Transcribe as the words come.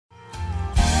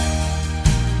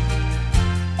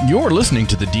You're listening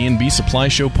to the D&B Supply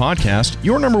Show podcast,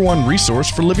 your number one resource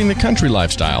for living the country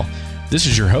lifestyle. This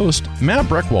is your host, Matt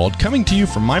Breckwald, coming to you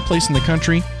from my place in the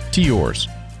country to yours.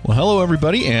 Well, hello,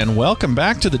 everybody, and welcome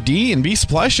back to the D&B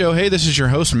Supply Show. Hey, this is your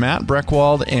host, Matt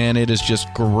Breckwald, and it is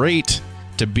just great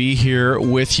to be here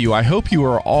with you. I hope you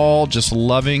are all just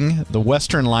loving the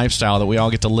Western lifestyle that we all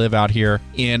get to live out here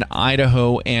in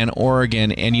Idaho and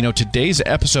Oregon. And, you know, today's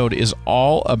episode is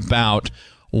all about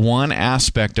one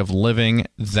aspect of living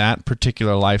that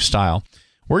particular lifestyle.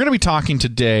 We're going to be talking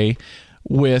today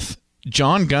with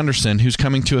Jon Gunderson, who's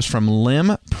coming to us from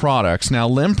LEM Products. Now,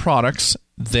 LEM Products,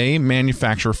 they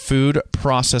manufacture food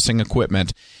processing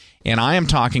equipment, and I am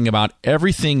talking about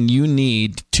everything you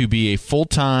need to be a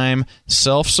full-time,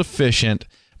 self-sufficient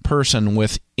person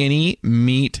with any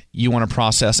meat you want to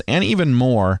process, and even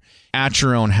more, at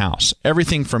your own house.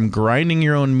 Everything from grinding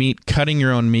your own meat, cutting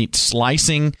your own meat,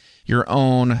 slicing your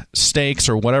own steaks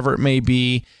or whatever it may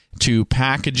be, to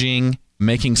packaging,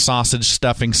 making sausage,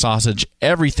 stuffing sausage,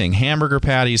 everything, hamburger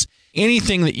patties,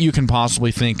 anything that you can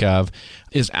possibly think of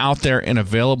is out there and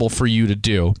available for you to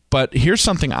do. But here's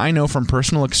something I know from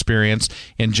personal experience,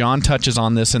 and Jon touches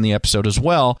on this in the episode as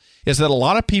well, is that a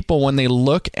lot of people, when they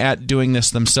look at doing this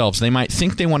themselves, they might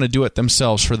think they want to do it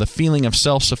themselves for the feeling of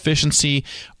self-sufficiency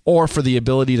or for the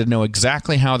ability to know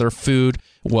exactly how their food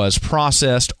was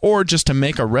processed, or just to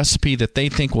make a recipe that they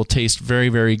think will taste very,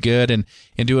 very good and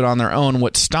do it on their own.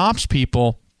 What stops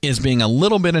people is being a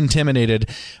little bit intimidated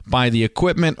by the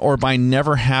equipment or by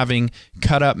never having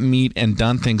cut up meat and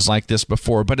done things like this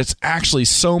before. But it's actually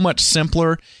so much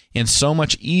simpler and so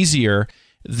much easier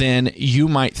than you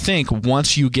might think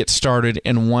once you get started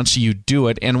and once you do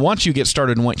it. And once you get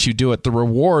started and once you do it, the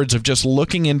rewards of just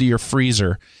looking into your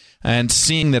freezer and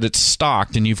seeing that it's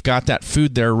stocked and you've got that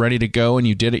food there ready to go and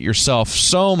you did it yourself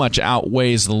so much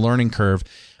outweighs the learning curve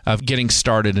of getting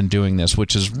started and doing this,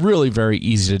 which is really very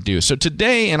easy to do. So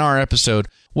today in our episode,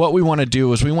 what we want to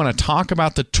do is we want to talk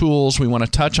about the tools. We want to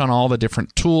touch on all the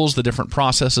different tools, the different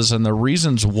processes, and the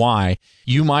reasons why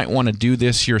you might want to do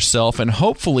this yourself, and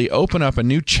hopefully open up a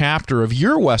new chapter of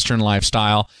your Western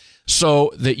lifestyle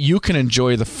so that you can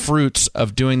enjoy the fruits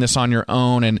of doing this on your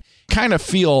own and kind of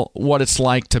feel what it's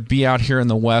like to be out here in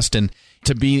the West and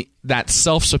to be that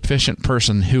self-sufficient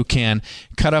person who can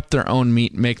cut up their own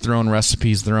meat, make their own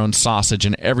recipes, their own sausage,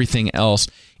 and everything else,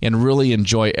 and really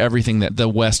enjoy everything that the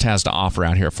West has to offer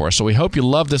out here for us. So we hope you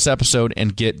love this episode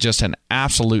and get just an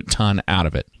absolute ton out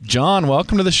of it. Jon,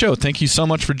 welcome to the show. Thank you so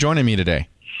much for joining me today.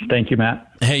 Thank you,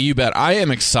 Matt. Hey, you bet. I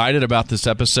am excited about this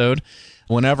episode.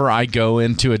 Whenever I go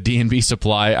into a D&B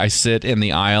Supply, I sit in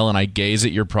the aisle and I gaze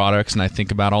at your products and I think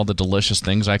about all the delicious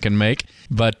things I can make.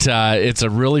 But it's a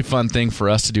really fun thing for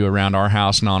us to do around our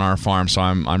house and on our farm, so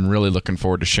I'm really looking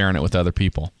forward to sharing it with other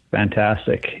people.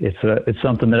 Fantastic. It's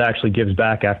something that actually gives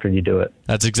back after you do it.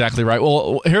 That's exactly right.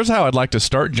 Well, here's how I'd like to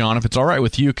start, Jon. If it's all right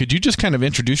with you, could you just kind of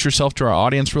introduce yourself to our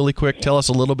audience really quick? Tell us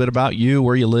a little bit about you,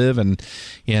 where you live, and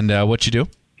what you do.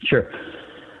 Sure.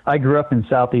 I grew up in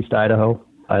southeast Idaho.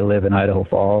 I live in Idaho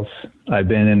Falls. I've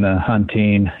been in the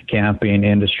hunting, camping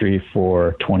industry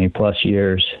for 20 plus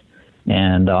years.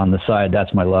 And on the side,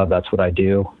 that's my love. That's what I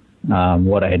do.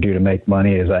 What I do to make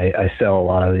money is I sell a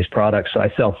lot of these products. So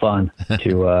I sell fun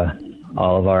to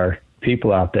all of our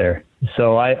people out there.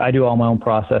 So I do all my own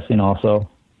processing also.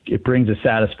 It brings a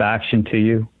satisfaction to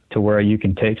you to where you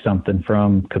can take something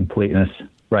from completeness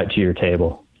right to your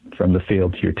table, from the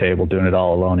field to your table, doing it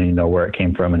all alone, and you know where it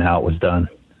came from and how it was done.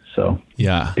 So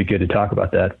yeah, it'd be good to talk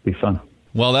about that. It'd be fun.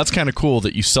 Well, that's kind of cool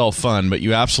that you sell fun, but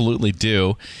you absolutely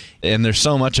do. And there's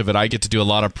so much of it. I get to do a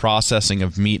lot of processing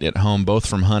of meat at home, both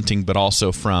from hunting, but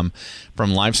also from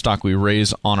livestock we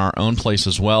raise on our own place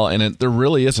as well. And there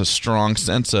really is a strong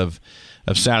sense of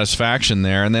satisfaction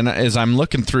there. And then as I'm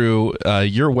looking through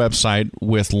your website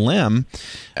with LEM,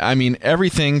 I mean,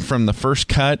 everything from the first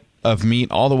cut of meat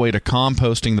all the way to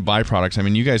composting the byproducts. I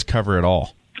mean, you guys cover it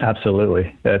all.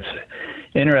 Absolutely. That's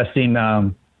interesting.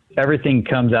 Everything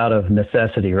comes out of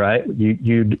necessity, right?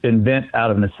 You invent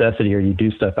out of necessity, or you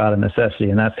do stuff out of necessity,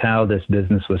 and that's how this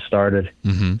business was started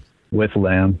with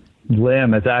LEM.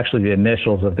 LEM is actually the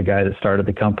initials of the guy that started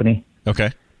the company.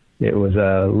 Okay. It was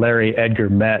Larry Edgar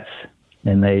Metz,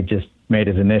 and they just made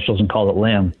his initials and called it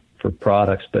LEM for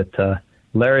products. But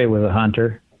Larry was a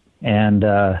hunter, and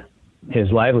his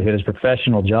livelihood, his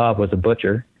professional job was a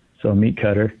butcher, so a meat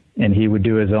cutter, and he would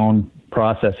do his own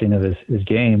processing of his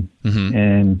game.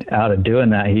 And out of doing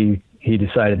that, he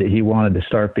decided that he wanted to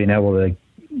start being able to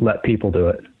let people do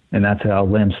it. And that's how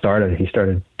LEM started. He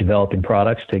started developing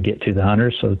products to get to the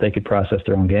hunters so that they could process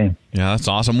their own game. Yeah, that's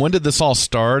awesome. When did this all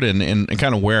start and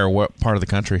kind of where? What part of the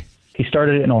country? He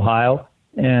started it in Ohio,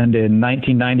 And in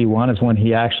 1991 is when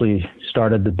he actually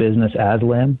started the business as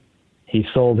LEM. He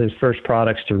sold his first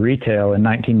products to retail in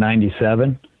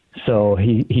 1997. So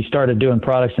he started doing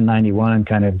products in 91 and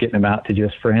kind of getting them out to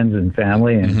just friends and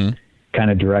family and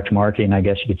kind of direct marketing, I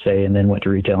guess you could say, and then went to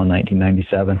retail in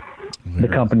 1997. The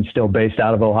company's still based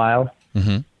out of Ohio.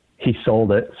 He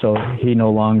sold it, so he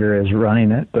no longer is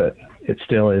running it, but it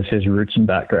still is his roots and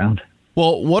background.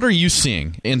 Well, what are you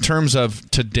seeing in terms of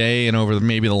today and over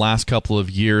maybe the last couple of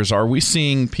years? Are we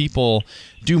seeing people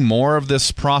do more of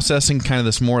this processing, kind of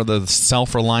this more of the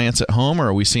self-reliance at home, or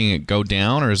are we seeing it go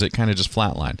down, or is it kind of just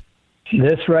flatlined?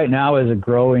 This right now is a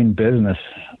growing business.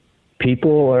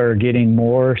 People are getting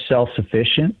more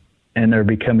self-sufficient, and they're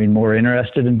becoming more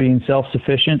interested in being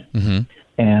self-sufficient.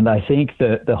 And I think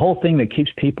the whole thing that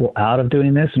keeps people out of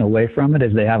doing this and away from it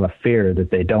is they have a fear that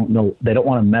they don't know, they don't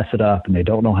want to mess it up, and they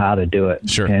don't know how to do it.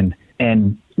 Sure.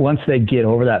 And once they get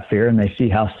over that fear and they see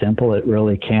how simple it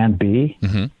really can be,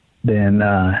 then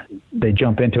they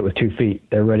jump into it with 2 feet.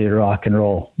 They're ready to rock and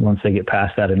roll once they get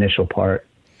past that initial part.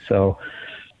 So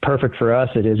perfect for us.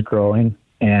 It is growing,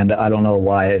 and I don't know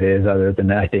why it is, other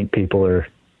than I think people are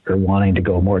wanting to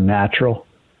go more natural.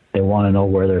 They want to know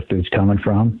where their food's coming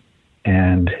from,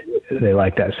 and they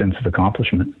like that sense of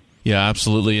accomplishment. Yeah,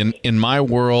 absolutely. In my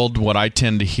world, what I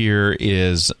tend to hear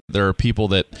is there are people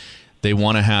that they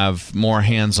want to have more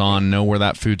hands-on, know where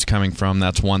that food's coming from.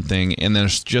 That's one thing. And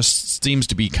there's just seems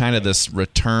to be kind of this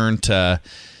return to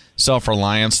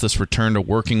self-reliance, this return to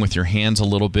working with your hands a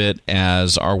little bit,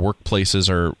 as our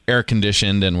workplaces are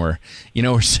air-conditioned and we're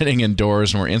sitting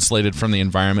indoors and we're insulated from the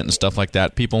environment and stuff like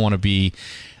that. People want to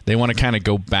kind of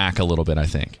go back a little bit, I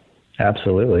think.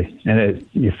 Absolutely. And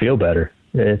you feel better.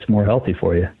 It's more healthy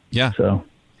for you. Yeah. So,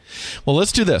 well,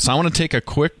 let's do this. I want to take a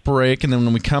quick break, and then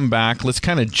when we come back, let's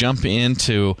kind of jump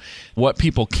into what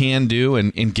people can do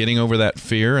in getting over that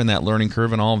fear and that learning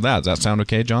curve and all of that. Does that sound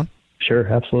okay, John? Sure,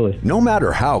 absolutely. No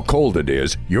matter how cold it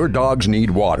is, your dogs need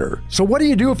water. So what do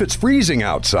you do if it's freezing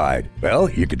outside? Well,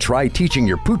 you could try teaching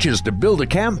your pooches to build a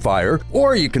campfire,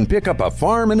 or you can pick up a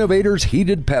Farm Innovators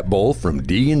heated pet bowl from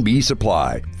D&B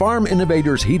Supply. Farm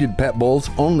Innovators heated pet bowls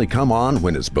only come on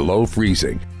when it's below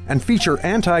freezing and feature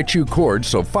anti-chew cords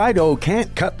so Fido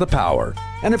can't cut the power.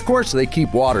 And of course, they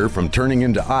keep water from turning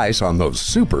into ice on those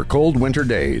super cold winter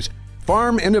days.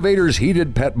 Farm Innovators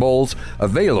heated pet bowls,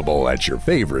 available at your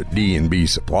favorite D&B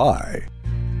Supply.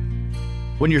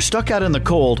 When you're stuck out in the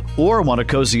cold or want to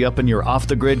cozy up in your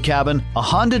off-the-grid cabin, a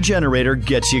Honda generator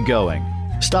gets you going.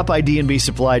 Stop by D&B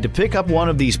Supply to pick up one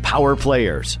of these power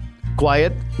players.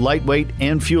 Quiet, lightweight,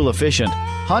 and fuel efficient,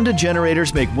 Honda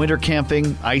generators make winter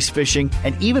camping, ice fishing,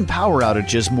 and even power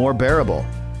outages more bearable.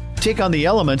 Take on the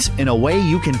elements in a way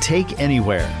you can take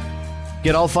anywhere.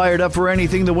 Get all fired up for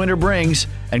anything the winter brings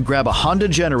and grab a Honda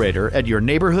generator at your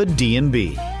neighborhood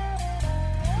D&B.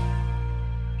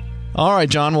 All right,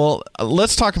 John. Well,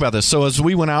 let's talk about this. So as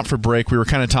we went out for break, we were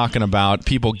kind of talking about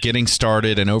people getting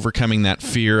started and overcoming that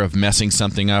fear of messing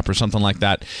something up or something like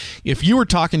that. If you were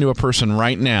talking to a person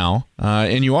right now,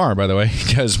 and you are, by the way,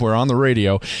 because we're on the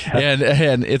radio,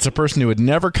 and it's a person who had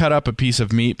never cut up a piece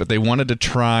of meat, but they wanted to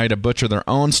try to butcher their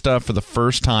own stuff for the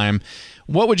first time,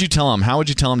 what would you tell them? How would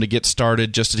you tell them to get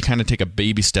started, just to kind of take a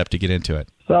baby step to get into it?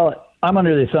 Well, I'm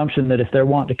under the assumption that if they're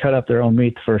wanting to cut up their own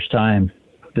meat the first time,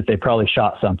 that they probably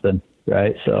shot something,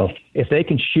 right? So if they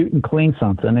can shoot and clean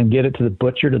something and get it to the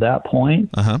butcher to that point,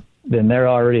 then they're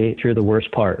already through the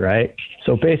worst part, right?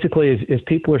 So basically, as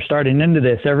people are starting into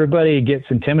this, everybody gets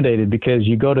intimidated because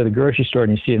you go to the grocery store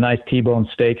and you see a nice T-bone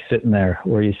steak sitting there,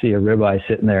 or you see a ribeye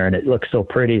sitting there, and it looks so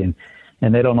pretty,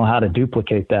 and they don't know how to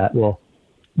duplicate that. Well,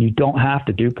 you don't have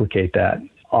to duplicate that.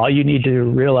 All you need to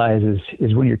realize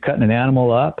is when you're cutting an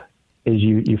animal up, is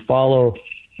you follow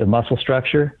the muscle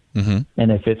structure. And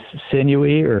if it's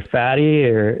sinewy or fatty,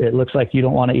 or it looks like you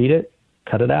don't want to eat it,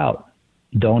 cut it out.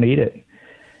 Don't eat it.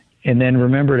 And then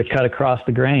remember to cut across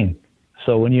the grain.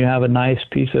 So when you have a nice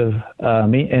piece of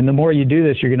meat, and the more you do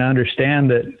this, you're going to understand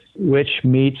that which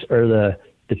meats are the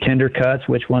tender cuts,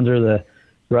 which ones are the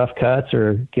rough cuts,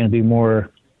 are going to be more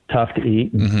tough to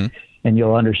eat. And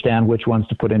you'll understand which ones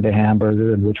to put into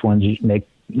hamburger and which ones you make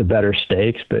the better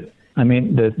steaks. But I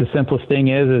mean, the simplest thing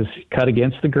is cut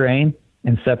against the grain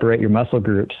and separate your muscle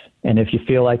groups. And if you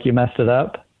feel like you messed it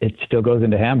up, it still goes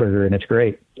into hamburger and it's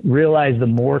great. Realize the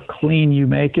more clean you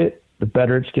make it, the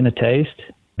better it's going to taste.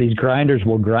 These grinders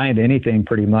will grind anything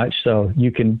pretty much. So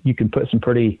you can put some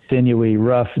pretty sinewy,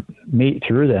 rough meat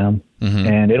through them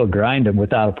and it'll grind them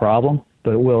without a problem,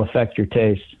 but it will affect your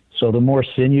taste. So the more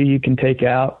sinew you can take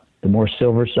out, the more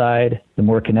silver side, the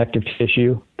more connective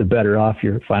tissue, the better off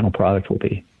your final product will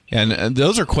be. And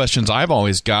those are questions I've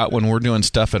always got when we're doing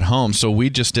stuff at home. So we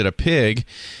just did a pig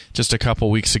just a couple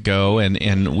weeks ago,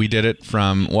 and we did it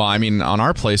from, well, I mean, on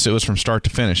our place, it was from start to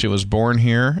finish. It was born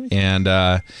here, and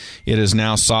it is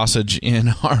now sausage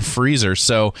in our freezer.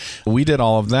 So we did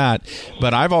all of that.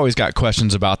 But I've always got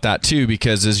questions about that, too,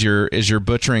 because as you're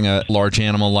butchering a large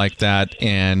animal like that,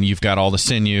 and you've got all the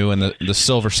sinew and the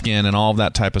silver skin and all of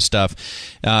that type of stuff,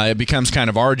 it becomes kind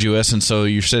of arduous. And so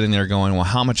you're sitting there going, well,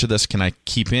 how much of this can I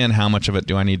keep in? How much of it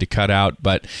do I need to cut out?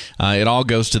 But it all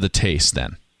goes to the taste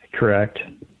then. Correct.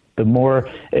 The more,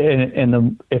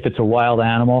 if it's a wild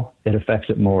animal, it affects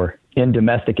it more. In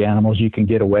domestic animals, you can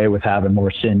get away with having more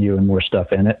sinew and more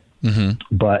stuff in it.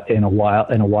 Mm-hmm. But in a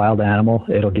wild animal,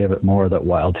 it'll give it more of that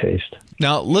wild taste.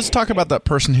 Now, let's talk about that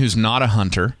person who's not a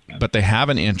hunter, but they have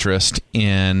an interest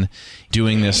in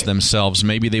doing this themselves.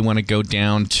 Maybe they want to go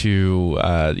down to,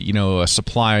 a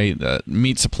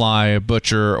meat supply, a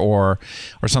butcher, or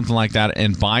something like that,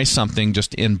 and buy something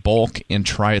just in bulk and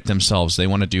try it themselves. They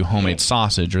want to do homemade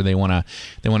sausage, or they want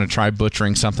to try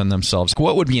butchering something themselves.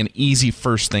 What would be an easy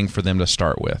first thing for them to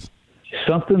start with?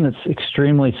 Something that's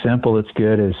extremely simple that's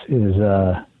good is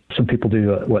some people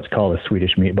do what's called a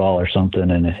Swedish meatball or something,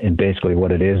 and basically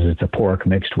what it is, it's a pork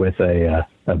mixed with a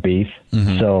beef.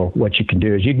 Mm-hmm. So what you can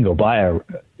do is you can go buy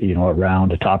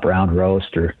a top round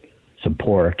roast or some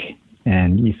pork,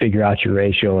 and you figure out your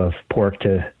ratio of pork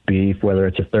to beef, whether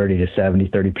it's a 30 to 70,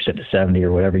 30% to 70,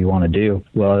 or whatever you want to do.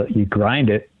 Well, you grind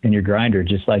it in your grinder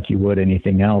just like you would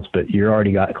anything else, but you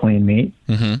already got clean meat.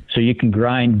 Mm-hmm. So you can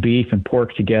grind beef and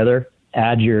pork together,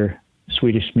 add your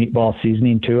Swedish meatball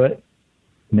seasoning to it,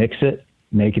 mix it,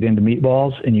 make it into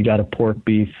meatballs, and you got a pork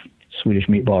beef Swedish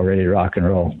meatball ready to rock and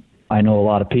roll. I know a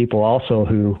lot of people also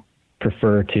who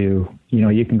prefer to,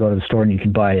 you can go to the store and you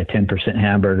can buy a 10%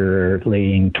 hamburger, or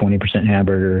lean 20%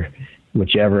 hamburger,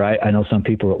 whichever. I know some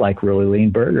people that like really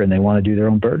lean burger and they want to do their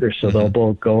own burger. So they'll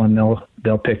both go and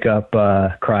they'll pick up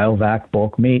cryovac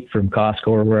bulk meat from Costco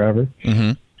or wherever,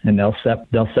 and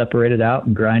they'll separate it out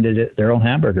and grind it their own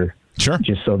hamburger. Sure.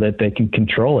 Just so that they can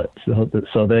control it.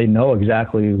 So they know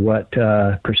exactly what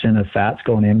percent of fat's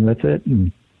going in with it.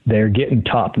 And they're getting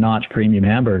top-notch premium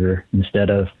hamburger instead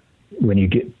of when you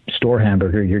get store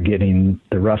hamburger, you're getting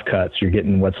the rough cuts. You're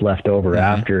getting what's left over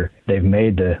after they've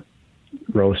made the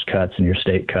roast cuts and your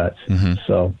steak cuts. Mm-hmm.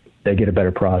 So they get a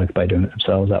better product by doing it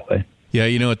themselves that way. Yeah,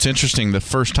 it's interesting. The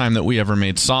first time that we ever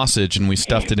made sausage and we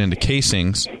stuffed it into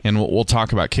casings, and we'll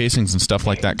talk about casings and stuff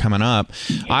like that coming up,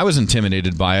 I was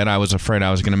intimidated by it. I was afraid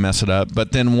I was going to mess it up.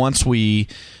 But then once we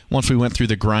went through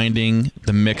the grinding,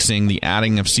 the mixing, the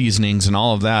adding of seasonings and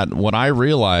all of that, what I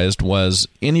realized was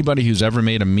anybody who's ever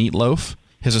made a meatloaf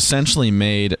has essentially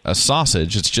made a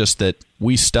sausage. It's just that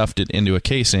we stuffed it into a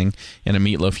casing, and a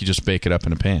meatloaf, you just bake it up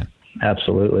in a pan.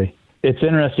 Absolutely. It's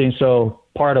interesting. So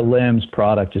part of LEM's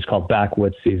product is called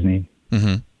backwoods seasoning.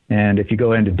 Mm-hmm. And if you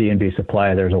go into D&B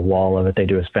Supply, there's a wall of it. They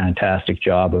do a fantastic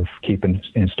job of keeping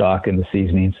in stock in the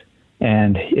seasonings.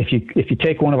 And if you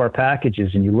take one of our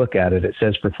packages and you look at it, it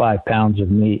says for 5 pounds of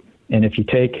meat. And if you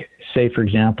take, say, for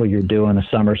example, you're doing a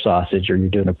summer sausage or you're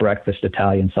doing a breakfast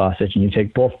Italian sausage, and you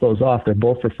take both those off, they're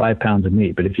both for 5 pounds of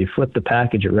meat. But if you flip the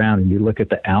package around and you look at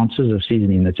the ounces of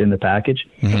seasoning that's in the package,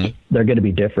 they're going to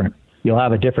be different. You'll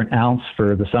have a different ounce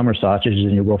for the summer sausages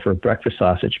than you will for a breakfast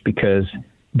sausage because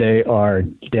they are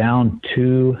down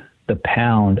to the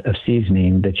pound of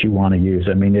seasoning that you want to use.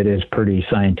 I mean, it is pretty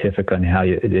scientific on how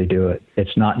they do it.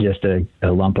 It's not just a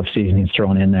lump of seasonings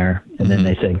thrown in there and then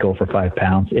they say go for 5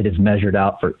 pounds. It is measured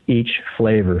out for each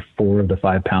flavor for the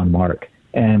 5 pound mark.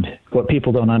 And what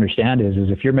people don't understand is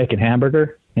if you're making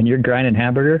hamburger and you're grinding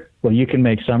hamburger, well, you can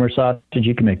make summer sausage,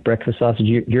 you can make breakfast sausage.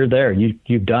 You're there.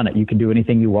 You've done it. You can do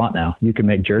anything you want now. You can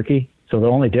make jerky. So the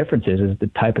only difference is the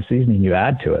type of seasoning you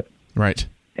add to it. Right.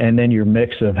 And then your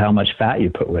mix of how much fat you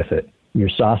put with it. Your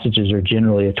sausages are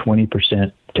generally a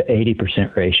 20% to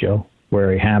 80% ratio,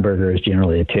 where a hamburger is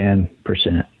generally a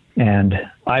 10%. And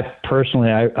I personally,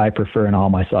 I prefer in all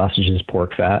my sausages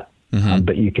pork fat.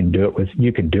 But you can do it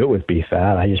with beef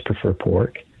fat. I just prefer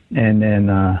pork. And then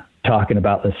talking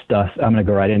about the stuff, I'm going to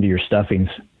go right into your stuffings.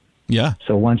 Yeah.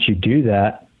 So once you do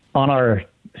that, on our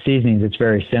seasonings, it's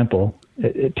very simple.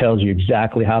 It tells you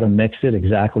exactly how to mix it,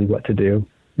 exactly what to do.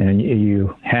 And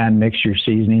you hand mix your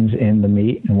seasonings in the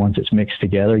meat. And once it's mixed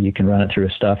together, you can run it through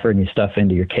a stuffer and you stuff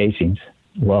into your casings.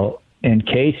 Well, in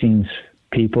casings,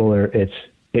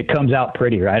 it comes out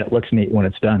pretty, right? It looks neat when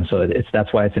it's done. So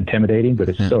that's why it's intimidating, but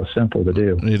it's so simple to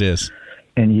do. It is.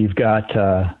 And you've got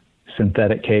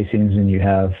synthetic casings and you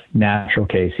have natural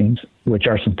casings, which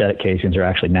our synthetic casings are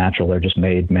actually natural. They're just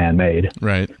made man-made.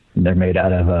 Right. And they're made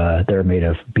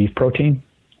of beef protein,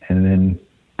 and then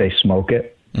they smoke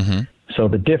it Mm-hmm. So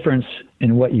the difference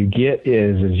in what you get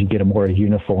is you get a more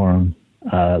uniform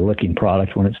looking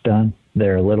product when it's done.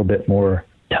 They're a little bit more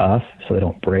tough, so they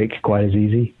don't break quite as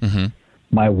easy. Mm-hmm.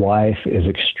 My wife is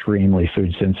extremely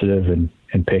food sensitive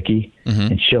and picky, mm-hmm.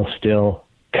 and she'll still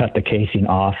cut the casing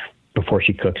off before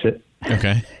she cooks it.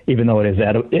 Okay. Even though it is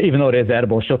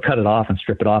edible, she'll cut it off and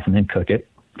strip it off and then cook it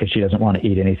because she doesn't want to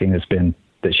eat anything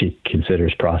that she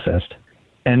considers processed.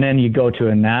 And then you go to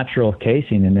a natural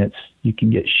casing, and you can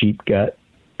get sheep gut,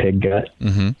 pig gut,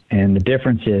 mm-hmm. and the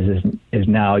difference is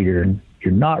now you're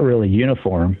not really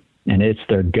uniform, and it's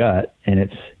their gut, and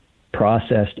it's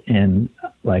processed in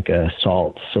like a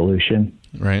salt solution,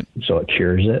 right? So it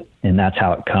cures it, and that's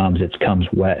how it comes. It comes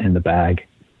wet in the bag,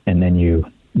 and then you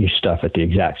stuff it the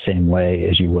exact same way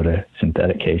as you would a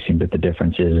synthetic casing. But the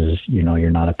difference is you're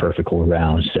not a perfectly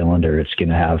round cylinder. It's going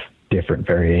to have different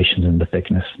variations in the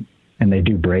thickness, and they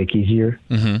do break easier.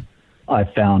 Mm-hmm.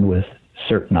 I've found with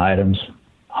certain items,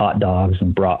 hot dogs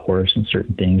and bratwurst and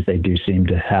certain things, they do seem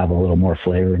to have a little more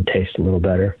flavor and taste a little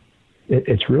better.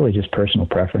 It's really just personal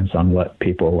preference on what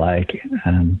people like.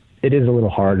 It is a little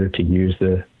harder to use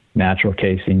the natural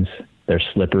casings. They're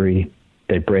slippery.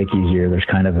 They break easier. There's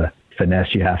kind of a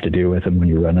finesse you have to do with them when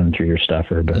you run them through your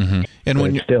stuffer, but, mm-hmm.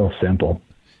 but it's still simple.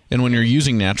 And when you're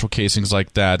using natural casings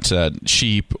like that,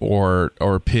 sheep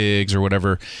or pigs or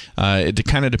whatever, it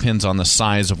kind of depends on the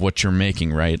size of what you're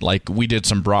making, right? Like we did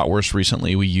some bratwurst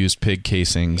recently. We used pig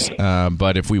casings,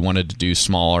 but if we wanted to do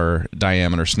smaller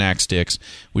diameter snack sticks,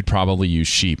 we'd probably use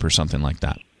sheep or something like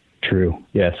that. True.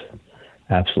 Yes,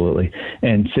 absolutely.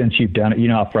 And since you've done it, you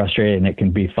know how frustrating it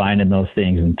can be finding those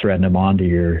things and threading them onto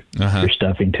your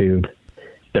stuffing tube.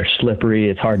 They're slippery.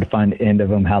 It's hard to find the end of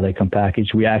them, how they come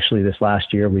packaged. We actually, this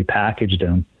last year, we packaged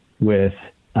them with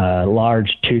a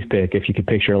large toothpick, if you could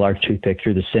picture a large toothpick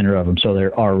through the center of them. So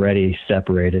they're already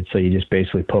separated. So you just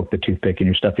basically poke the toothpick in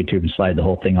your stuffing tube and slide the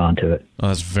whole thing onto it. Oh,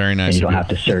 that's very nice. And you don't have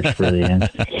to search for the end.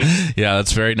 Yeah,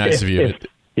 that's very nice of you.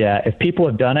 If people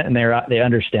have done it and they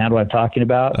understand what I'm talking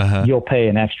about, you'll pay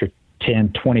an extra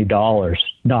 $10, $20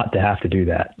 not to have to do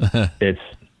that.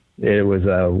 It was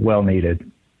well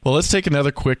needed. Well, let's take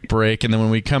another quick break, and then when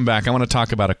we come back, I want to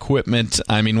talk about equipment.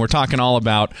 I mean, we're talking all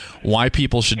about why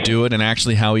people should do it and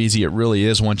actually how easy it really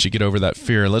is once you get over that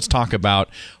fear. Let's talk about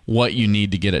what you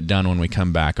need to get it done when we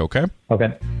come back, okay?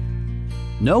 Okay.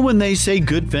 Know when they say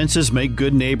good fences make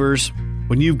good neighbors?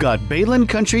 When you've got Bayland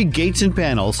Country gates and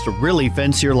panels to really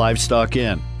fence your livestock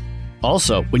in.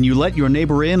 Also, when you let your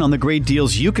neighbor in on the great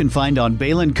deals you can find on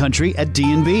Bayland Country at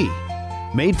D&B.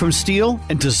 Made from steel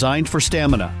and designed for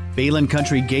stamina, Bayland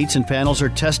Country gates and panels are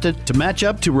tested to match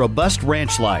up to robust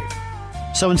ranch life.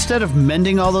 So instead of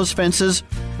mending all those fences,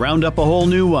 round up a whole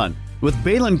new one with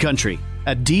Bayland Country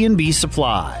at D&B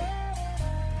Supply.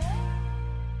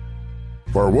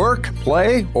 For work,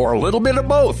 play, or a little bit of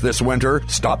both this winter,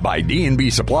 stop by D&B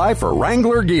Supply for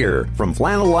Wrangler gear. From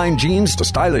flannel-lined jeans to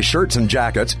stylish shirts and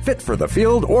jackets, fit for the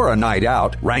field or a night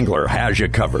out, Wrangler has you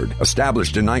covered.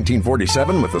 Established in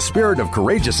 1947 with a spirit of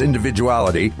courageous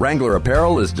individuality, Wrangler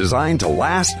apparel is designed to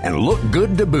last and look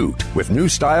good to boot. With new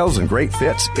styles and great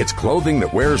fits, it's clothing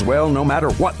that wears well no matter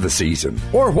what the season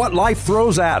or what life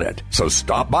throws at it. So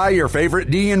stop by your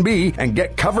favorite D&B and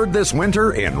get covered this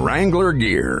winter in Wrangler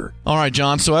gear. All right,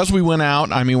 John, so as we went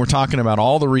out, I mean, we're talking about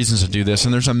all the reasons to do this,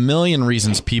 and there's a million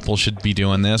reasons people should be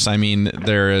doing this. I mean,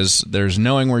 there's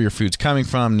knowing where your food's coming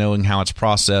from, knowing how it's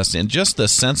processed, and just the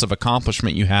sense of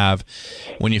accomplishment you have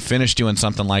when you finish doing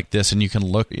something like this, and you can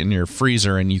look in your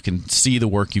freezer and you can see the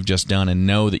work you've just done and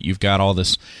know that you've got all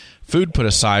this food put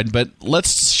aside. But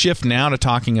let's shift now to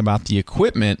talking about the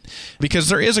equipment, because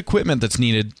there is equipment that's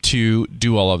needed to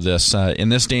do all of this. In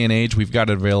this day and age, we've got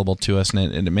it available to us, and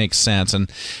it makes sense.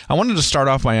 And I wanted to start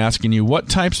off by asking you, what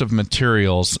types of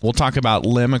materials, we'll talk about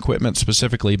LEM equipment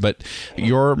specifically, but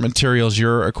your materials,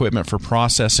 your equipment for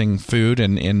processing food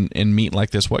and meat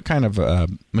like this, what kind of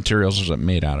materials is it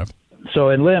made out of? So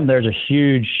in LEM, there's a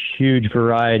huge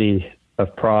variety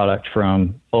of product,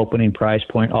 from opening price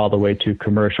point all the way to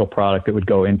commercial product that would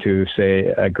go into, say,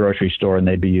 a grocery store and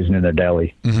they'd be using in their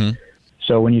deli. Mm-hmm.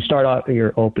 So when you start out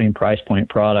your opening price point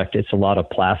product, it's a lot of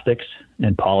plastics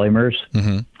and polymers.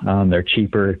 Mm-hmm. They're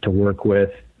cheaper to work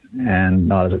with and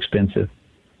not as expensive.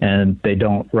 And they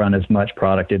don't run as much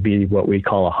product. It'd be what we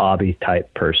call a hobby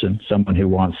type person, someone who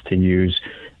wants to use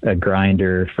a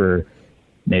grinder for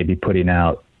maybe putting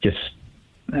out just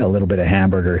a little bit of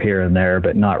hamburger here and there,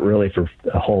 but not really for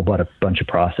a whole bunch of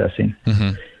processing.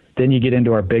 Mm-hmm. Then you get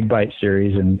into our Big Bite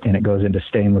series, and it goes into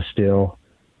stainless steel,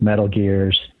 metal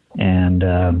gears, and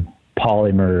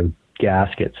polymer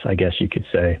gaskets, I guess you could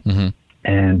say, mm-hmm.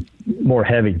 and more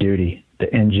heavy duty.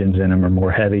 The engines in them are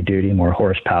more heavy duty, more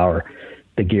horsepower.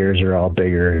 The gears are all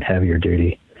bigger and heavier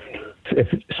duty. If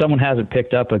someone hasn't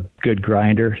picked up a good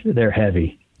grinder, they're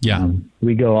heavy. Yeah.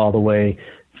 We go all the way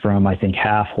from, I think,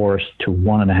 1/2 horse to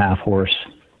 1.5 horse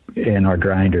in our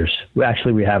grinders.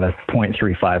 Actually, we have a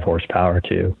 0.35 horsepower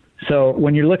too. So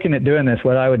when you're looking at doing this,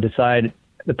 what I would decide,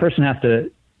 the person has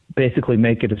to basically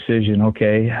make a decision.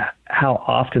 Okay, how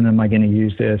often am I going to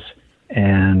use this?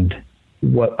 And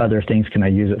what other things can I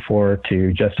use it for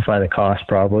to justify the cost,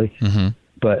 probably. Mm-hmm.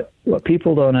 But what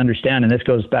people don't understand, and this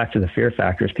goes back to the fear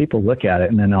factors, people look at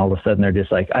it and then all of a sudden they're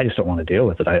just like, I just don't want to deal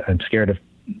with it. I'm scared of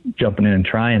jumping in and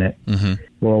trying it. Mm-hmm.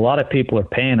 Well, a lot of people are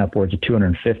paying upwards of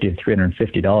 $250 to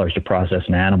 $350 to process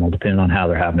an animal, depending on how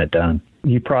they're having it done.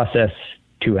 You process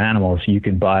 2 animals, you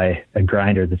can buy a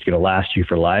grinder that's going to last you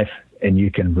for life, and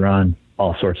you can run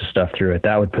all sorts of stuff through it.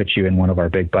 That would put you in one of our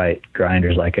big bite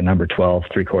grinders, like a number 12,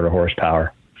 3/4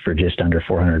 horsepower, for just under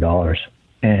 $400.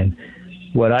 And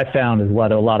what I found is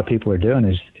what a lot of people are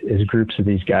doing is groups of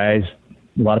these guys.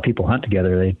 A lot of people hunt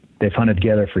together. They've hunted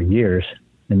together for years,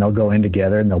 and they'll go in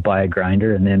together and they'll buy a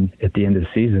grinder, and then at the end of the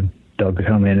season, they'll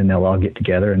come in and they'll all get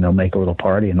together and they'll make a little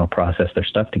party and they'll process their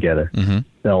stuff together. Mm-hmm.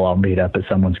 They'll all meet up at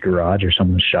someone's garage or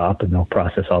someone's shop and they'll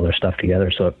process all their stuff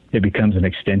together. So it becomes an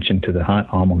extension to the hunt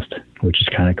almost, which is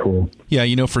kind of cool. Yeah,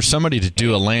 for somebody to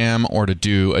do a lamb or to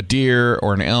do a deer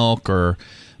or an elk or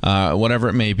whatever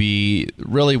it may be,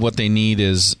 really what they need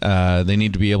is they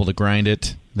need to be able to grind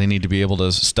it, they need to be able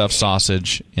to stuff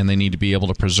sausage, and they need to be able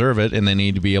to preserve it, and they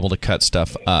need to be able to cut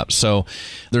stuff up. So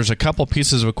there's a couple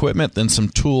pieces of equipment, then some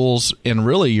tools, and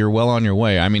really you're well on your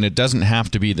way. I mean, it doesn't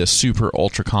have to be this super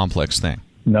ultra complex thing.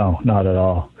 No, not at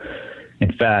all.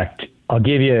 In fact, I'll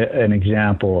give you an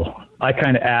example. I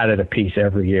kind of added a piece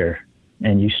every year,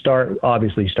 and you start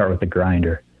with the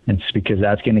grinder, and it's because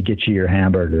that's going to get you your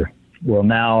hamburger. Well,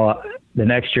 now the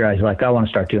next year I was like, I want to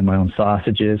start doing my own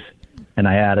sausages, and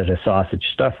I added a sausage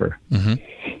stuffer. Mm-hmm.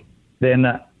 Then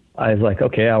I was like,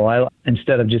 okay,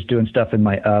 instead of just doing stuff in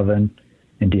my oven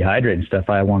and dehydrating stuff,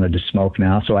 I wanted to smoke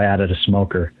now, so I added a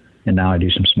smoker, and now I do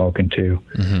some smoking too.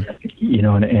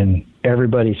 Mm-hmm. And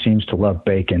everybody seems to love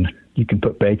bacon. You can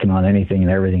put bacon on anything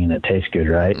and everything, and it tastes good,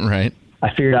 right? Right. I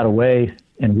figured out a way,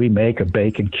 and we make a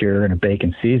bacon cure and a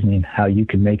bacon seasoning, how you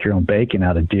can make your own bacon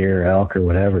out of deer or elk or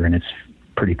whatever, and it's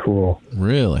pretty cool.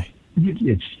 Really?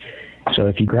 So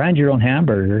if you grind your own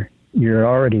hamburger, you're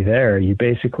already there. You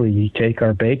take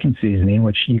our bacon seasoning,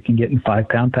 which you can get in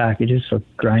 5-pound packages, so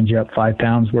grind you up 5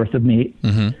 pounds worth of meat,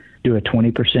 mm-hmm. do a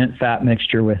 20% fat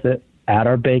mixture with it, add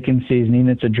our bacon seasoning,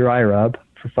 it's a dry rub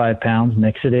for 5 pounds,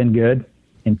 mix it in good,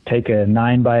 and take a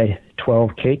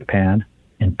 9x12 cake pan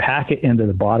and pack it into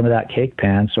the bottom of that cake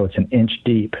pan so it's an inch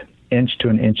deep, inch to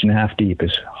an inch and a half deep,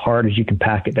 as hard as you can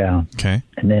pack it down. Okay.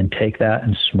 And then take that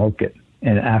and smoke it.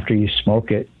 And after you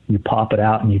smoke it, you pop it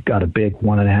out and you've got a big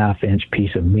 1.5-inch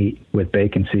piece of meat with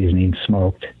bacon seasoning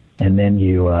smoked. And then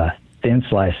you thin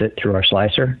slice it through our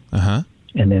slicer, uh-huh.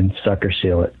 and then sucker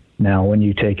seal it. Now, when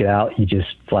you take it out, you just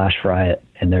flash fry it,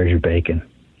 and there's your bacon.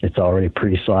 It's already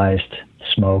pre-sliced,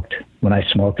 smoked. When I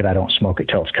smoke it, I don't smoke it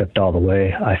till it's cooked all the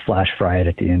way. I flash fry it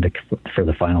at the end for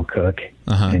the final cook,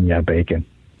 uh-huh. and you have bacon.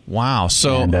 Wow.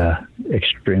 So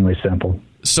extremely simple.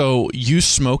 So you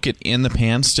smoke it in the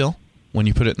pan still when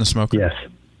you put it in the smoker? Yes.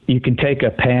 You can take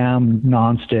a PAM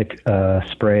nonstick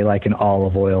spray, like an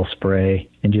olive oil spray,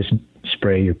 and just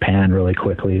spray your pan really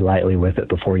quickly, lightly with it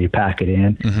before you pack it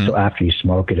in. Mm-hmm. So after you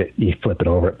smoke it, you flip it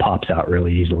over, it pops out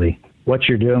really easily. What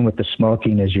you're doing with the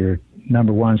smoking is your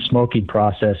number one, smoking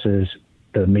processes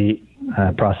the meat.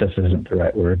 Process isn't the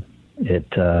right word. It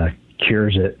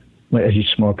cures it. As you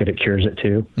smoke it, it cures it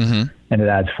too, mm-hmm. and it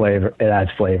adds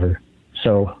flavor.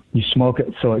 So you smoke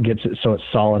it so it's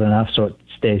solid enough so it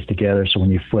stays together. So when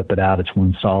you flip it out, it's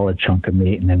one solid chunk of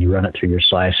meat, and then you run it through your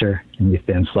slicer and you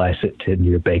thin slice it to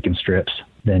your bacon strips.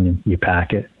 Then you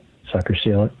pack it, sucker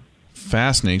seal it.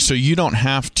 Fascinating. So you don't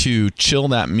have to chill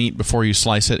that meat before you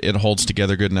slice it. It holds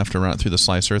together good enough to run it through the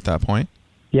slicer at that point?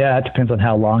 Yeah, it depends on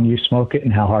how long you smoke it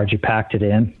and how hard you packed it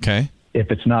in. Okay.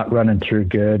 If it's not running through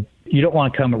good, you don't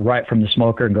want to come right from the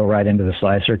smoker and go right into the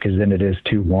slicer, because then it is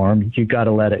too warm. You got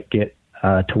to let it get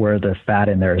to where the fat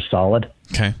in there is solid.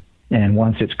 Okay. And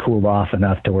once it's cooled off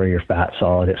enough to where your fat's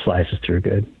solid, it slices through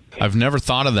good. I've never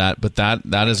thought of that, but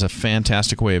that is a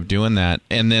fantastic way of doing that.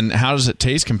 And then how does it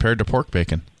taste compared to pork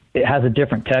bacon? It has a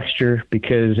different texture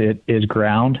because it is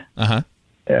ground. Uh-huh.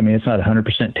 I mean, it's not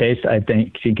 100% taste. I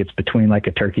think it's between like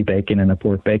a turkey bacon and a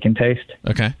pork bacon taste.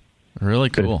 Okay. Really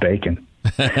cool. But it's bacon.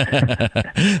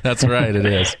 That's right, it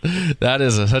is. That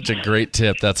is such a great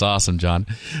tip. That's awesome, John.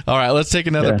 All right, let's take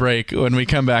another break. When we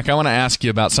come back, I want to ask you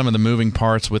about some of the moving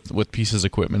parts with pieces of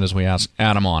equipment as we add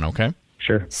them on, okay?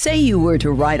 Sure. Say you were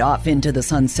to ride off into the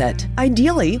sunset.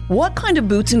 Ideally, what kind of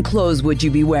boots and clothes would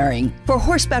you be wearing? For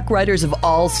horseback riders of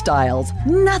all styles,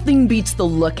 nothing beats the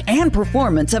look and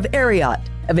performance of Ariat.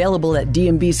 Available at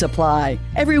D&B Supply.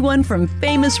 Everyone from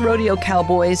famous rodeo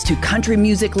cowboys to country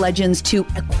music legends to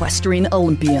equestrian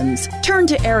Olympians. Turn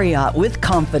to Ariat with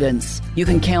confidence. You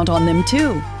can count on them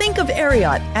too. Think of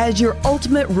Ariat as your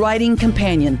ultimate riding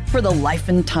companion for the life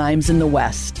and times in the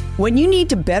West. When you need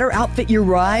to better outfit your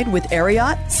ride with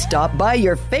Ariat, stop by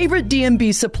your favorite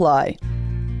D&B Supply.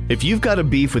 If you've got a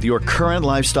beef with your current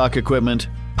livestock equipment,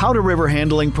 Powder River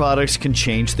Handling products can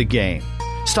change the game.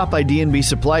 Stop by D&B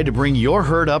Supply to bring your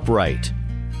herd up right.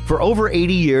 For over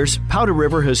 80 years, Powder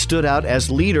River has stood out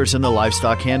as leaders in the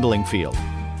livestock handling field.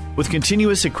 With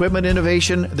continuous equipment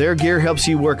innovation, their gear helps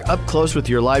you work up close with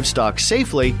your livestock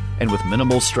safely and with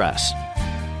minimal stress.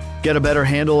 Get a better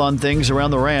handle on things around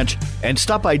the ranch and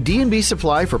stop by D&B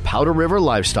Supply for Powder River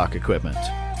livestock equipment.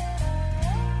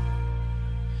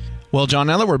 Well, John,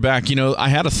 now that we're back, I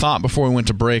had a thought before we went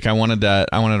to break. I wanted to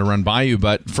run by you,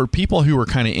 but for people who are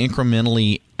kind of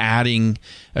incrementally adding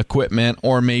equipment,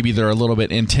 or maybe they're a little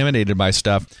bit intimidated by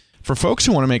stuff, for folks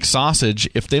who want to make sausage,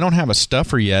 if they don't have a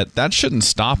stuffer yet, that shouldn't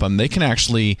stop them. They can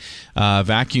actually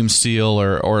vacuum seal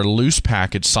or loose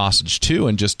package sausage too,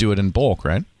 and just do it in bulk,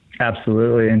 right?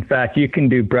 Absolutely. In fact, you can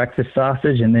do breakfast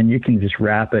sausage, and then you can just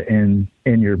wrap it in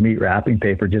your meat wrapping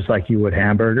paper, just like you would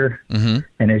hamburger. Mm-hmm.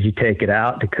 And as you take it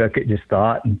out to cook it, just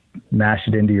thaw it and mash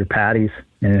it into your patties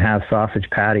and have sausage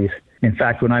patties. In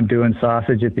fact, when I'm doing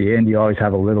sausage at the end, you always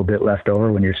have a little bit left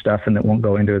over when you're stuffing that won't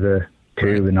go into the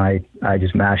tube. And I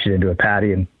just mash it into a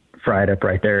patty and fry it up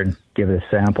right there and give it a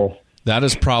sample. That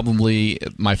is probably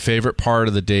my favorite part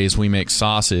of the days we make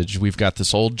sausage. We've got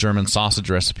this old German sausage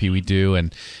recipe we do,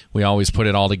 and we always put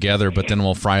it all together, but then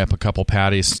we'll fry up a couple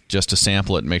patties just to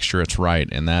sample it and make sure it's right,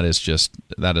 and that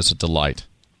is a delight.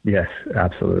 Yes,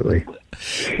 absolutely.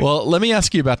 Well, let me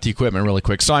ask you about the equipment really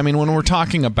quick. So, when we're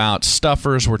talking about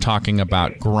stuffers, we're talking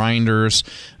about grinders.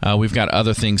 We've got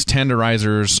other things,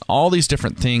 tenderizers, all these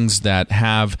different things that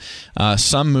have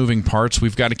some moving parts.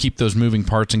 We've got to keep those moving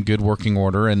parts in good working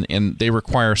order, and they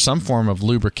require some form of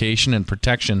lubrication and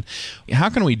protection. How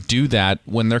can we do that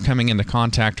when they're coming into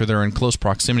contact or they're in close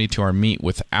proximity to our meat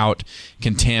without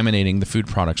contaminating the food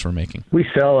products we're making? We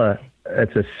sell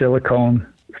it's a silicone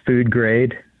food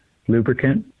grade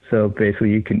lubricant. So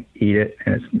basically you can eat it,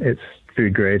 and it's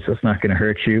food grade, so it's not going to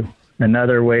hurt you.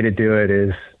 Another way to do it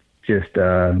is just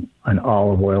an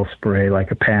olive oil spray,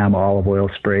 like a PAM olive oil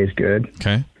spray is good.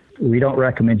 Okay. We don't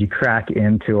recommend you crack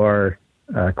into our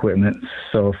equipment.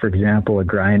 So, for example, a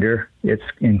grinder, it's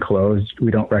enclosed.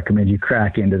 We don't recommend you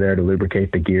crack into there to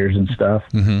lubricate the gears and stuff.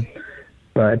 Mm-hmm.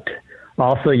 But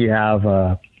also you have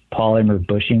polymer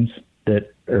bushings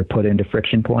that are put into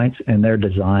friction points, and they're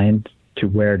designed to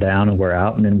wear down and wear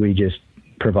out, and then we just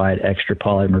provide extra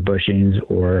polymer bushings,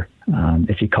 or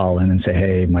if you call in and say,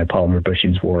 hey, my polymer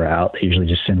bushings wore out, they usually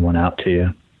just send one out to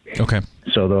you. Okay.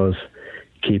 So those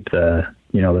keep the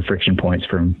friction points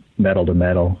from metal to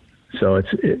metal. So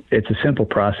it's a simple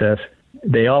process.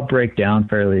 They all break down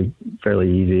fairly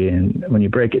easy, and when you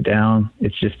break it down,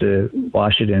 it's just to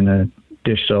wash it in a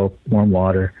dish soap, warm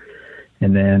water.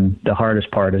 And then the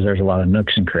hardest part is there's a lot of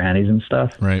nooks and crannies and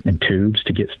stuff, right, and tubes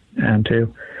to get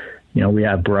into. We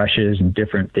have brushes and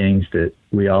different things that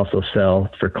we also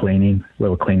sell for cleaning,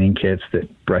 little cleaning kits that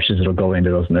brushes that'll go into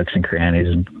those nooks and crannies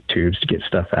and tubes to get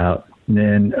stuff out. And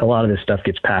then a lot of this stuff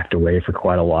gets packed away for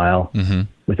quite a while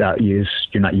without use.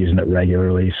 You're not using it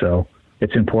regularly, so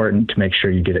it's important to make sure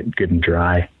you get it good and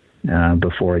dry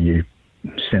before you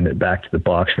send it back to the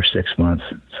box for 6 months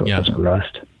so it doesn't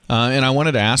rust. And I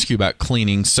wanted to ask you about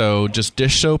cleaning. So just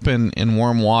dish soap and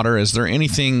warm water. Is there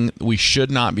anything we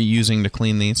should not be using to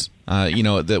clean these,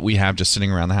 that we have just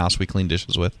sitting around the house we clean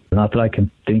dishes with? Not that I can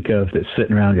think of that's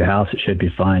sitting around your house. It should be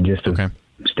fine. Just a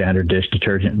standard dish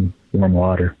detergent and warm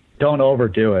water. Don't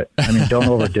overdo it. Don't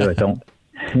overdo it.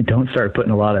 Don't start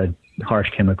putting a lot of harsh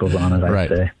chemicals on it, I'd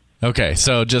say. Okay,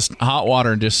 so just hot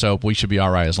water and dish soap, we should be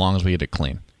all right as long as we get it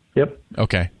clean. Yep.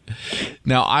 Okay.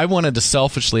 Now, I wanted to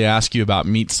selfishly ask you about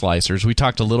meat slicers. We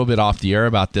talked a little bit off the air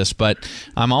about this, but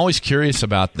I'm always curious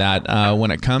about that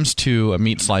when it comes to a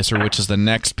meat slicer, which is the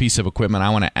next piece of equipment I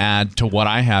want to add to what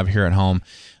I have here at home.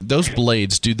 Those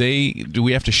blades, do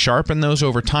we have to sharpen those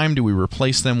over time? Do we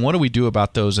replace them? What do we do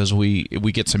about those as we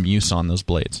get some use on those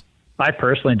blades? I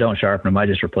personally don't sharpen them. I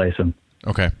just replace them.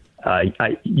 Okay.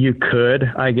 You could,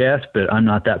 I guess, but I'm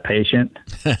not that patient.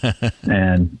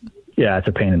 And yeah, it's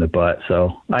a pain in the butt.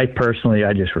 So I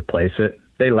just replace it.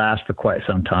 They last for quite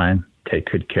some time.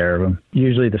 Take good care of them.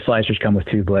 Usually the slicers come with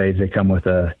 2 blades. They come with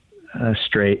a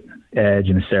straight edge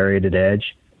and a serrated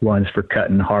edge. One's for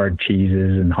cutting hard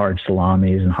cheeses and hard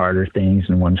salamis and harder things,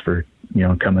 and one's for,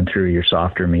 coming through your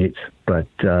softer meats. But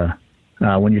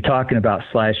when you're talking about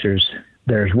slicers,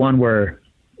 there's one where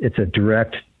it's a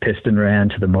direct piston ran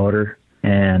to the motor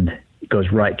and it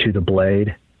goes right to the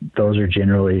blade. Those are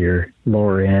generally your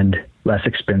lower end, less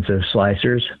expensive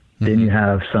slicers. Mm-hmm. Then you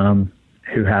have some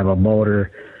who have a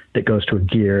motor that goes to a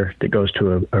gear, that goes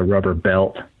to a rubber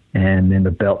belt, and then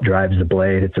the belt drives the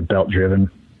blade. It's a belt driven.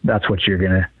 That's what you're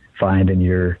going to find in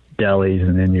your delis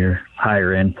and in your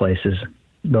higher end places.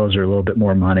 Those are a little bit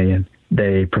more money, and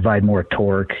they provide more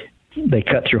torque. They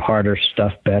cut through harder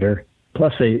stuff better.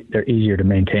 Plus they're easier to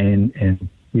maintain, and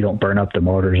you don't burn up the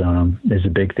motors on them is a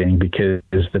big thing, because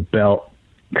the belt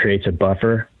creates a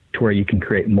buffer to where you can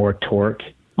create more torque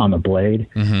on the blade.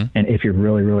 Mm-hmm. And if you're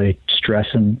really, really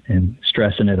stressing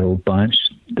it a bunch,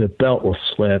 the belt will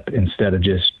slip instead of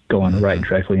just going right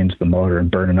directly into the motor and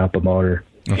burning up a motor.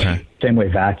 Okay. Same way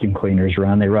vacuum cleaners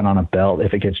run. They run on a belt.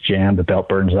 If it gets jammed, the belt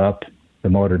burns up. The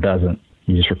motor doesn't.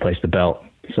 You just replace the belt.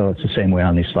 So it's the same way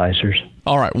on these slicers.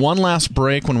 All right, one last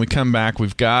break. When we come back,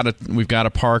 we've got to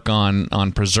park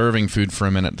on preserving food for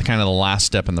a minute, kind of the last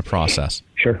step in the process.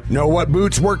 Sure. Know what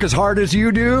boots work as hard as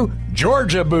you do?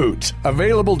 Georgia boots,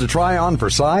 available to try on for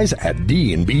size at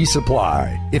D&B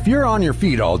Supply. If you're on your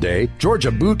feet all day, Georgia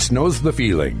Boots knows the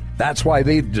feeling. That's why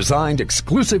they've designed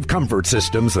exclusive comfort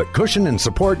systems that cushion and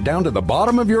support down to the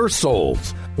bottom of your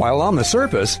soles. While on the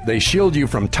surface, they shield you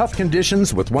from tough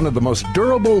conditions with one of the most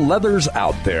durable leathers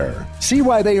out there. See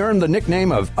why they earned the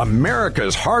nickname of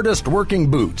America's hardest working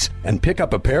boots, and pick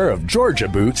up a pair of Georgia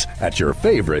boots at your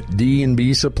favorite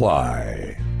D&B Supply.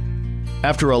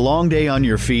 After a long day on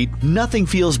your feet, nothing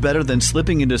feels better than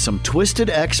slipping into some Twisted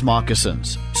X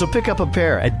moccasins. So pick up a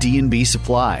pair at D&B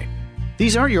Supply.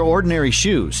 These aren't your ordinary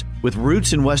shoes. With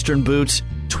roots in Western boots,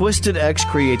 Twisted X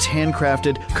creates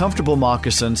handcrafted, comfortable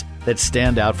moccasins that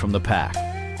stand out from the pack.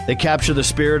 They capture the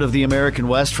spirit of the American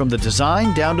West from the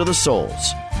design down to the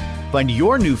soles. Find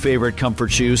your new favorite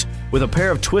comfort shoes with a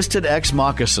pair of Twisted X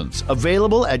moccasins,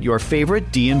 available at your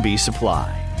favorite D&B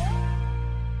Supply.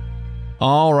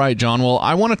 All right, John. Well,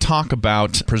 I want to talk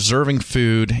about preserving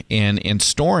food and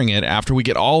storing it after we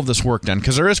get all of this work done,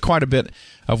 because there is quite a bit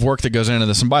of work that goes into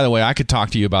this. And by the way, I could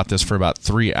talk to you about this for about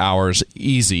 3 hours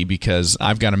easy, because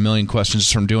I've got a million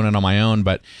questions from doing it on my own.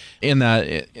 But in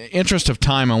the interest of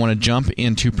time, I want to jump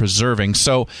into preserving.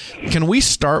 So can we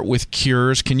start with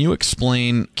cures? Can you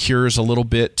explain cures a little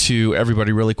bit to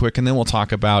everybody really quick? And then we'll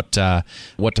talk about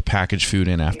what to package food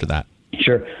in after that.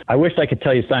 Sure. I wish I could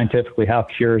tell you scientifically how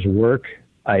cures work.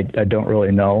 I don't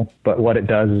really know, but what it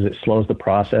does is it slows the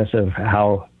process of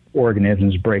how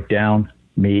organisms break down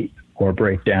meat or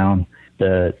break down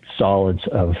the solids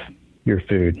of your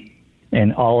food.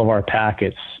 In all of our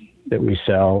packets that we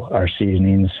sell, our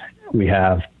seasonings, we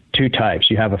have 2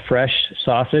 types. You have a fresh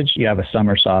sausage, you have a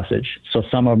summer sausage. So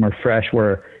some of them are fresh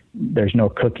where there's no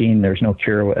cooking, there's no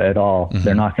cure at all. Mm-hmm.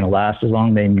 They're not going to last as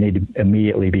long. They need to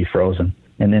immediately be frozen.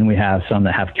 And then we have some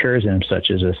that have cures in them,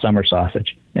 such as a summer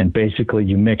sausage. And basically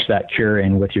you mix that cure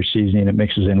in with your seasoning, it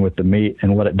mixes in with the meat.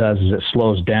 And what it does is it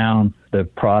slows down the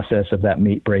process of that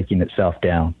meat breaking itself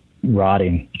down.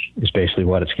 Rotting is basically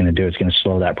what it's going to do. It's going to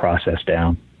slow that process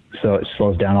down. So it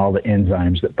slows down all the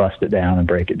enzymes that bust it down and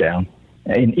break it down.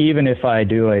 And even if I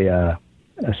do a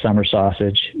summer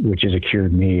sausage, which is a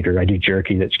cured meat, or I do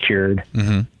jerky that's cured,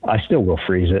 mm-hmm. I still will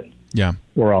freeze it. Yeah.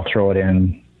 Or I'll throw it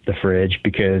in the fridge,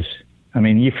 because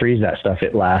you freeze that stuff,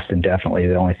 it lasts indefinitely.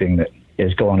 The only thing that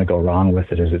is going to go wrong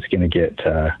with it is it's going to get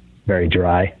very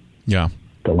dry. Yeah.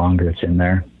 The longer it's in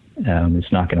there,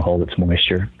 it's not going to hold its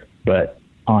moisture. But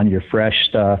on your fresh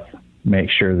stuff, make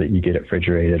sure that you get it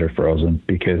refrigerated or frozen,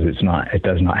 because it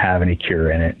does not have any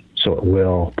cure in it. So it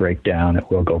will break down.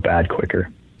 It will go bad quicker.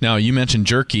 Now, you mentioned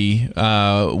jerky.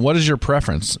 What is your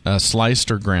preference, sliced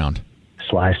or ground?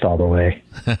 Sliced all the way.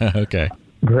 Okay.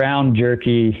 Ground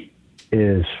jerky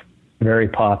is very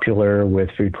popular with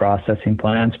food processing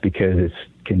plants because it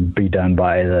can be done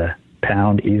by the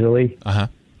pound easily. Uh-huh.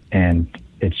 And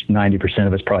it's 90%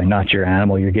 of it's probably not your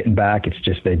animal you're getting back. It's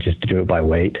just they just do it by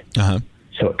weight. Uh-huh.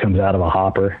 So it comes out of a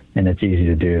hopper, and it's easy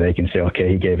to do. They can say, okay,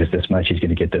 he gave us this much, he's going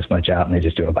to get this much out, and they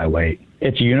just do it by weight.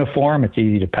 It's uniform, it's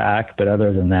easy to pack, but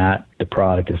other than that, the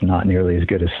product is not nearly as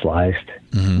good as sliced.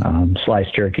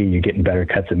 Sliced jerky, you're getting better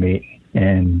cuts of meat.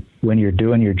 And when you're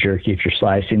doing your jerky, if you're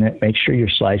slicing it, make sure you're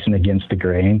slicing against the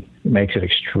grain. It makes it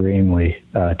extremely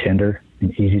tender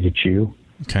and easy to chew.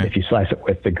 Okay. If you slice it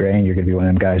with the grain, you're going to be one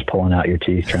of them guys pulling out your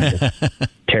teeth trying to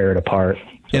tear it apart.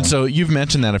 And so you've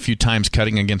mentioned that a few times,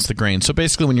 cutting against the grain. So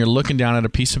basically when you're looking down at a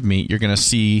piece of meat, you're going to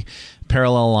see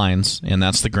parallel lines, and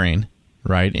that's the grain,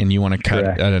 right? And you want to cut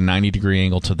at a 90-degree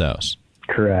angle to those.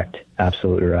 Correct.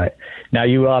 Absolutely right. Now,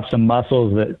 you will have some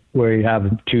muscles where you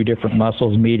have two different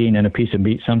muscles meeting in a piece of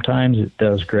meat sometimes.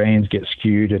 Those grains get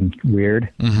skewed and weird.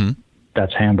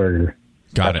 That's hamburger.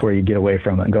 That's where you get away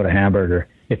from it and go to hamburger.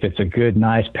 If it's a good,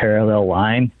 nice parallel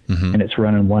line and it's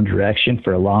running one direction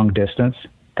for a long distance,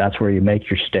 that's where you make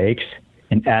your steaks.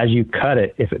 And as you cut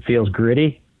it, if it feels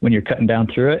gritty when you're cutting down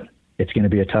through it, it's going to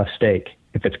be a tough steak.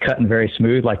 If it's cutting very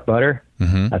smooth like butter,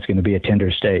 that's going to be a tender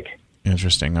steak.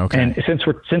 Interesting. Okay. And since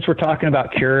we're talking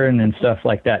about curing and stuff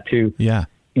like that too,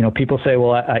 people say,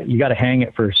 well, you got to hang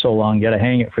it for so long, you got to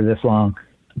hang it for this long.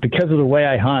 Because of the way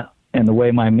I hunt and the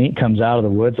way my meat comes out of the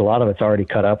woods, a lot of it's already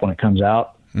cut up when it comes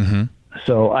out.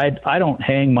 So I don't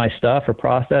hang my stuff or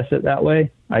process it that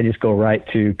way. I just go right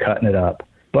to cutting it up.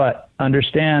 But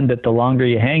understand that the longer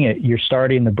you hang it, you're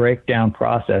starting the breakdown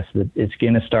process. It's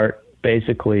going to start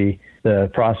basically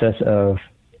the process of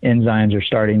enzymes are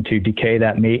starting to decay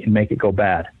that meat and make it go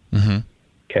bad.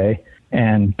 Okay.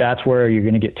 And that's where you're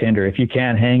going to get tender. If you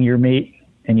can't hang your meat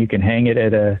and you can hang it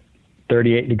at a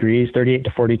 38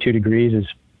 to 42 degrees is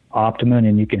optimum,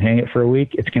 and you can hang it for a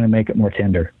week, it's going to make it more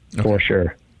tender for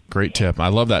sure. Great tip. I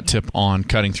love that tip on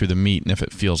cutting through the meat and if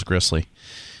it feels gristly.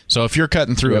 So if you're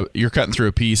cutting through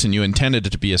a piece and you intended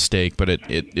it to be a steak, but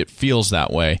it feels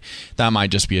that way, that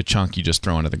might just be a chunk you just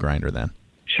throw into the grinder then.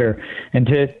 Sure. And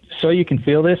so you can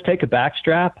feel this, take a back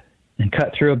strap and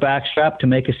cut through a back strap to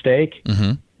make a steak,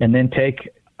 and then take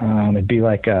it'd be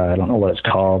like I don't know what it's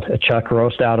called, a chuck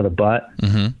roast out of the butt,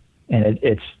 and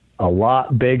it's a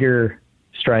lot bigger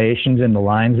striations in the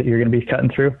lines that you're going to be cutting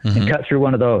through, and cut through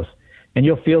one of those, and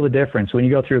you'll feel the difference. When you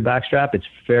go through a back strap, it's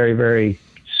very, very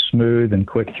smooth and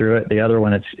quick through it. The other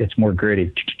one, it's more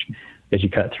gritty as you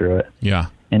cut through it. Yeah.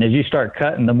 And as you start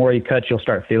cutting, the more you cut, you'll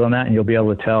start feeling that, and you'll be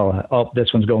able to tell, oh,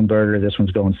 this one's going burger, this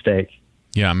one's going steak.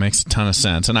 Yeah, it makes a ton of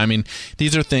sense. And I mean,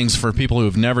 these are things for people who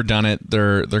have never done it.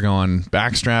 They're going,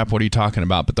 backstrap, what are you talking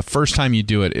about? But the first time you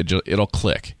do it, it'll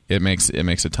click. It makes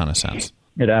a ton of sense.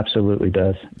 It absolutely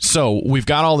does. So we've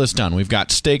got all this done. We've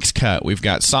got steaks cut. We've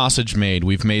got sausage made.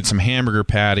 We've made some hamburger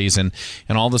patties and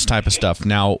all this type of stuff.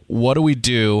 Now, what do we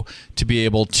do to be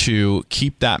able to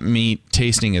keep that meat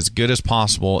tasting as good as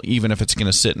possible, even if it's going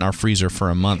to sit in our freezer for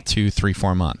a month, 2, 3,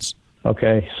 4 months?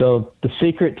 Okay, so the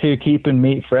secret to keeping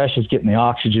meat fresh is getting the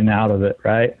oxygen out of it,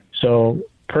 right? So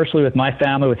personally with my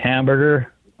family, with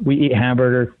hamburger, we eat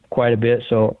hamburger quite a bit,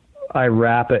 so I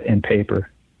wrap it in paper.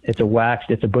 It's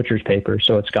a butcher's paper,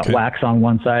 so it's got wax on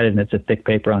one side and it's a thick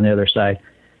paper on the other side.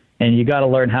 And you got to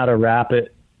learn how to wrap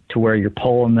it to where you're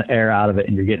pulling the air out of it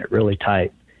and you're getting it really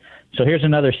tight. So here's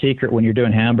another secret when you're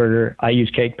doing hamburger. I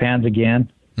use cake pans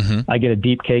again. I get a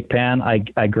deep cake pan.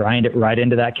 I grind it right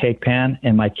into that cake pan,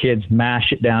 and my kids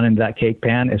mash it down into that cake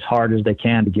pan as hard as they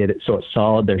can to get it so it's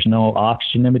solid. There's no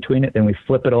oxygen in between it. Then we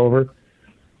flip it over,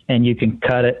 and you can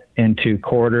cut it into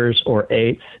quarters or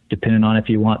eighths, depending on if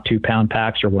you want 2-pound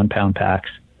packs or 1-pound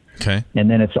packs. Okay. And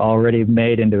then it's already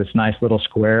made into this nice little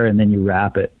square, and then you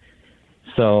wrap it.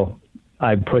 So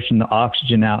I'm pushing the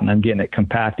oxygen out, and I'm getting it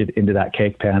compacted into that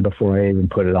cake pan before I even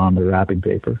put it on the wrapping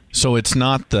paper. So it's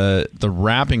not the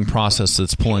wrapping process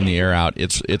that's pulling the air out.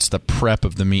 It's the prep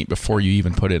of the meat before you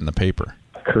even put it in the paper.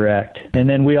 Correct. And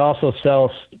then we also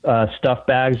sell stuff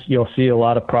bags. You'll see a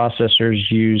lot of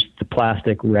processors use the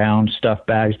plastic round stuff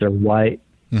bags. They're white.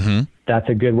 That's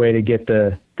a good way to get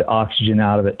the oxygen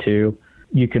out of it too.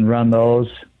 You can run those,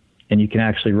 and you can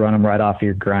actually run them right off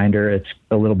your grinder. It's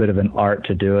a little bit of an art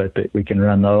to do it, but we can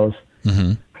run those.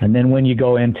 And then when you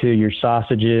go into your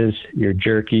sausages, your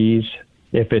jerkies,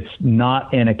 if it's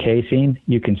not in a casing,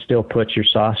 you can still put your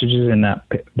sausages in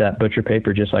that butcher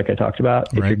paper, just like I talked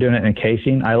about. If you're doing it in a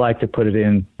casing, I like to put it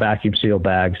in vacuum seal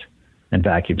bags and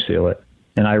vacuum seal it.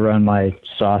 And I run my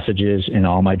sausages and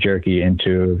all my jerky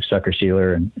into sucker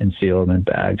sealer and seal them in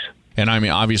bags. And I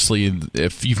mean, obviously,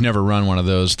 if you've never run one of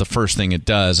those, the first thing it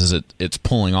does is it's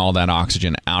pulling all that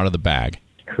oxygen out of the bag.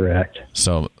 Correct.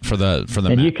 So for the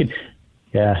and you can,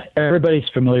 everybody's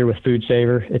familiar with Food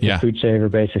Saver. It's a Food Saver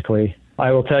basically.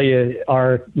 I will tell you,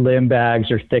 our LEM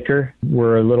bags are thicker.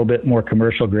 We're a little bit more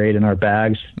commercial grade in our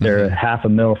bags. They're half a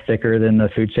mil thicker than the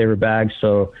Food Saver bags.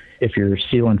 So if you're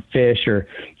sealing fish, or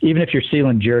even if you're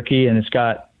sealing jerky and it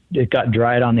got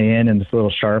dried on the end and it's a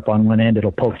little sharp on one end,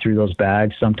 it'll poke through those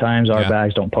bags. Sometimes our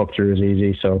bags don't poke through as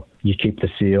easy, so you keep the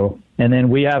seal. And then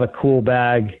we have a cool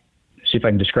bag. See if I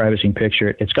can describe it so you can picture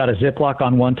it. It's got a Ziploc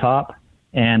on one top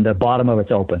and the bottom of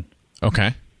it's open.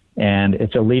 Okay. And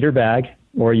it's a liter bag,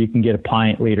 or you can get a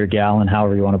pint, liter, gallon,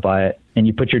 however you want to buy it. And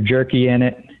you put your jerky in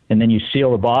it, and then you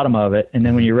seal the bottom of it. And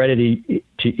then when you're ready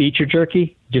to eat your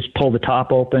jerky, just pull the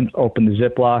top open the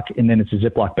Ziploc, and then it's a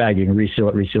Ziploc bag. You can reseal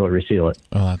it.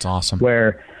 Oh, that's awesome.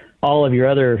 Where all of your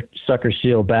other sucker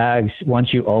seal bags,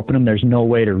 once you open them, there's no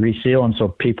way to reseal them. So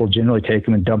people generally take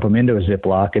them and dump them into a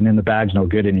Ziploc, and then the bag's no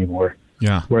good anymore.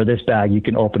 Yeah. Where this bag, you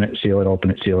can open it, seal it, open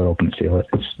it, seal it, open it, seal it.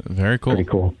 It's very cool. Pretty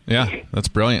cool. Yeah, that's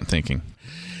brilliant thinking.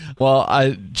 Well,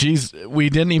 we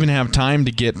didn't even have time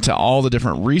to get to all the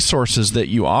different resources that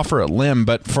you offer at LEM.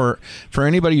 But for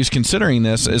anybody who's considering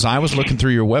this, as I was looking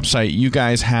through your website, you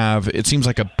guys have, it seems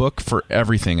like a book for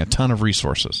everything, a ton of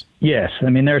resources. Yes. I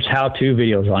mean, there's how-to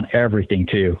videos on everything,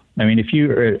 too. I mean, if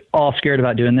you are all scared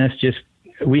about doing this,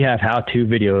 we have how-to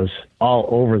videos all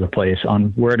over the place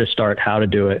on where to start, how to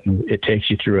do it, and it takes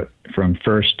you through it from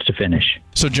first to finish.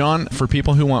 So, Jon, for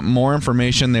people who want more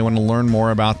information, they want to learn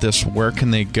more about this, where can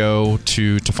they go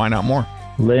to find out more?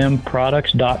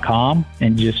 lemproducts.com,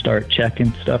 and just start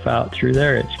checking stuff out through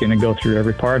there. It's going to go through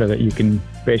every part of it. You can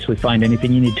basically find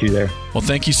anything you need to there. Well,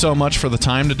 thank you so much for the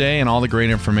time today and all the great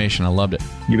information. I loved it.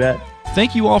 You bet.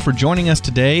 Thank you all for joining us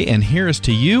today, and here is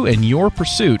to you and your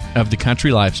pursuit of the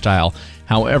country lifestyle,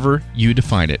 however you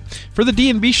define it. For the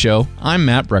D&B Show, I'm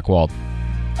Matt Breckwald.